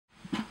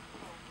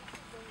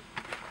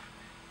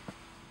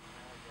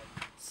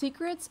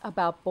Secrets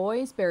about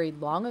boys buried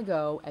long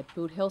ago at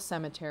Boot Hill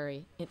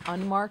Cemetery in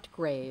unmarked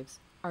graves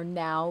are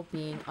now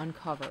being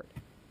uncovered.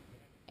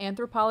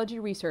 Anthropology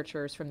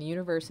researchers from the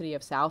University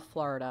of South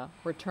Florida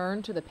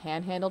returned to the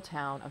panhandle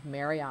town of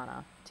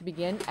Marianna to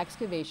begin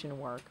excavation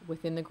work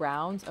within the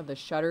grounds of the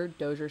shuttered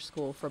Dozier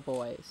School for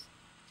boys.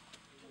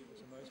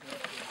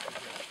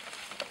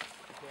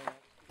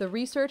 The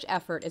research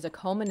effort is a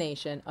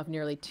culmination of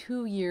nearly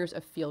 2 years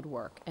of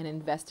fieldwork and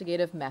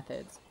investigative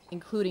methods,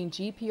 including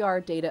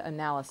GPR data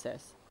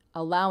analysis,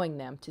 allowing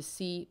them to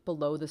see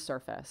below the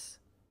surface.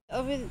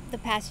 Over the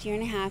past year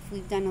and a half,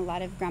 we've done a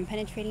lot of ground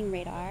penetrating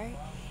radar,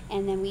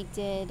 and then we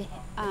did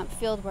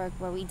field work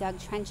where we dug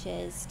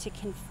trenches to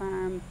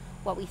confirm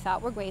what we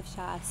thought were grave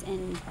shafts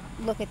and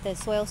look at the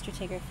soil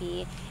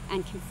stratigraphy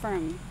and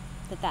confirm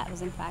that that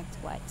was in fact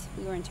what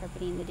we were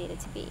interpreting the data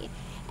to be.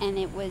 And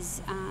it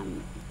was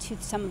to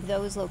some of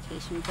those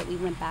locations that we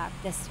went back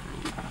this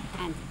time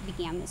and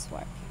began this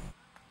work.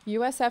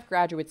 USF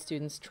graduate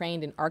students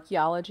trained in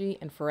archaeology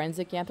and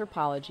forensic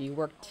anthropology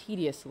worked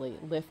tediously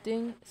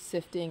lifting,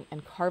 sifting,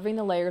 and carving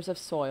the layers of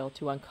soil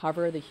to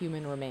uncover the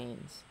human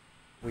remains.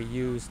 We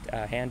used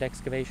hand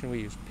excavation,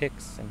 we used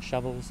picks and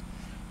shovels,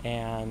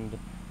 and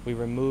we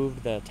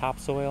removed the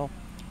topsoil,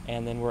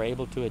 and then we're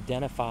able to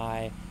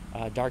identify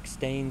dark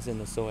stains in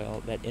the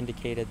soil that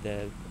indicated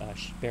the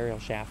burial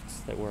shafts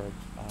that were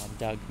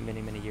dug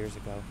many, many years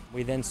ago.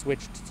 We then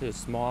switched to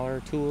smaller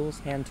tools,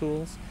 hand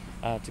tools,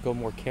 to go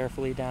more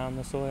carefully down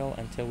the soil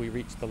until we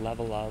reached the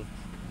level of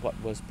what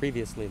was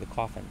previously the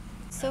coffin.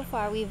 So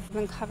far we've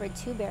uncovered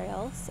 2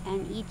 burials,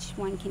 and each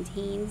one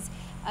contains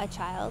a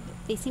child.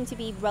 They seem to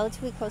be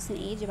relatively close in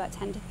age, about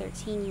 10 to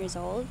 13 years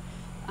old.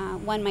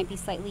 One might be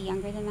slightly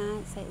younger than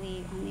that,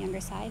 slightly on the younger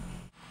side.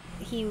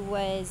 He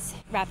was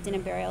wrapped in a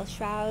burial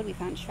shroud. We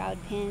found shroud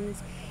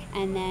pins,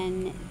 and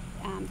then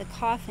the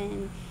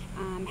coffin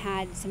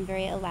had some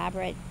very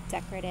elaborate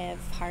decorative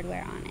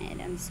hardware on it,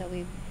 and so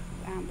we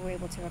were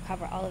able to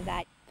recover all of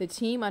that. The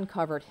team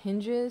uncovered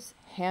hinges,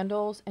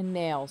 handles, and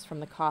nails from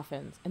the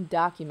coffins and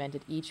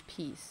documented each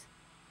piece.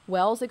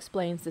 Wells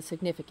explains the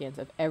significance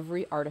of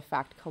every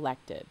artifact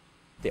collected.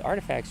 The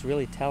artifacts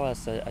really tell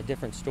us a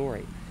different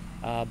story.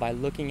 By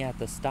looking at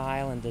the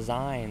style and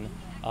design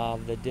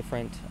of the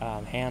different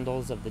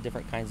handles, of the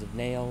different kinds of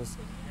nails,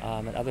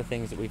 and other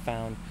things that we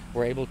found,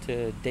 we're able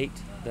to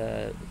date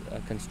the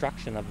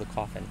construction of the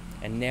coffin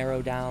and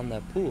narrow down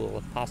the pool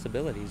of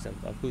possibilities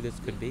of who this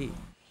could be.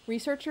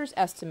 Researchers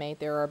estimate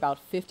there are about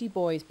 50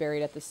 boys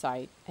buried at the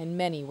site, and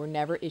many were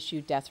never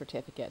issued death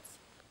certificates.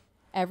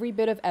 Every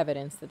bit of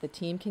evidence that the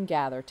team can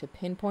gather to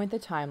pinpoint the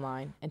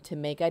timeline and to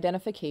make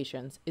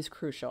identifications is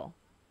crucial.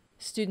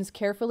 Students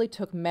carefully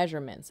took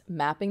measurements,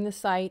 mapping the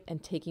site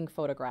and taking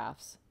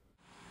photographs.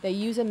 They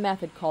use a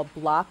method called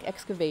block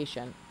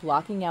excavation,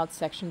 blocking out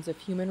sections of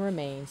human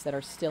remains that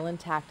are still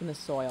intact in the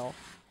soil,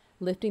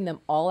 lifting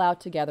them all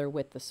out together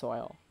with the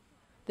soil.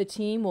 The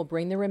team will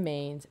bring the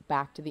remains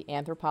back to the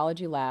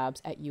anthropology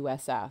labs at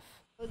USF.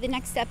 The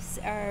next steps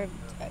are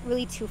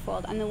really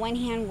twofold. On the one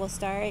hand, we'll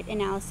start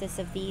analysis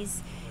of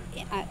these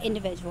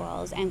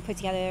individuals and put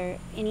together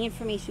any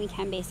information we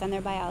can based on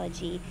their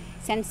biology,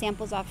 send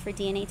samples off for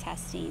DNA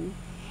testing,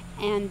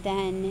 and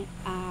then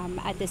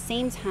at the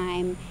same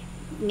time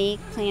make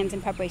plans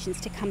and preparations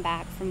to come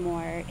back for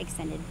more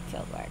extended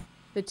fieldwork.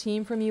 The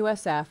team from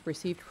USF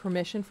received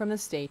permission from the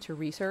state to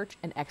research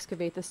and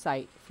excavate the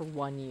site for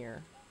 1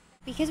 year.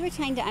 Because we're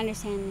trying to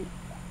understand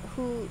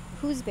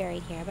who's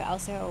buried here, but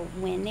also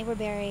when they were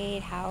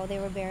buried, how they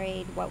were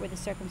buried, what were the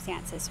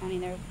circumstances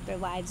surrounding their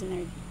lives and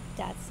their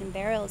deaths and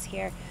burials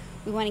here,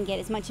 we want to get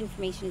as much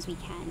information as we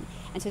can.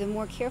 And so the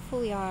more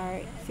careful we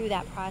are through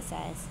that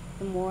process,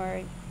 the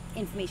more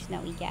information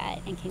that we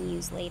get and can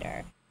use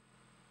later.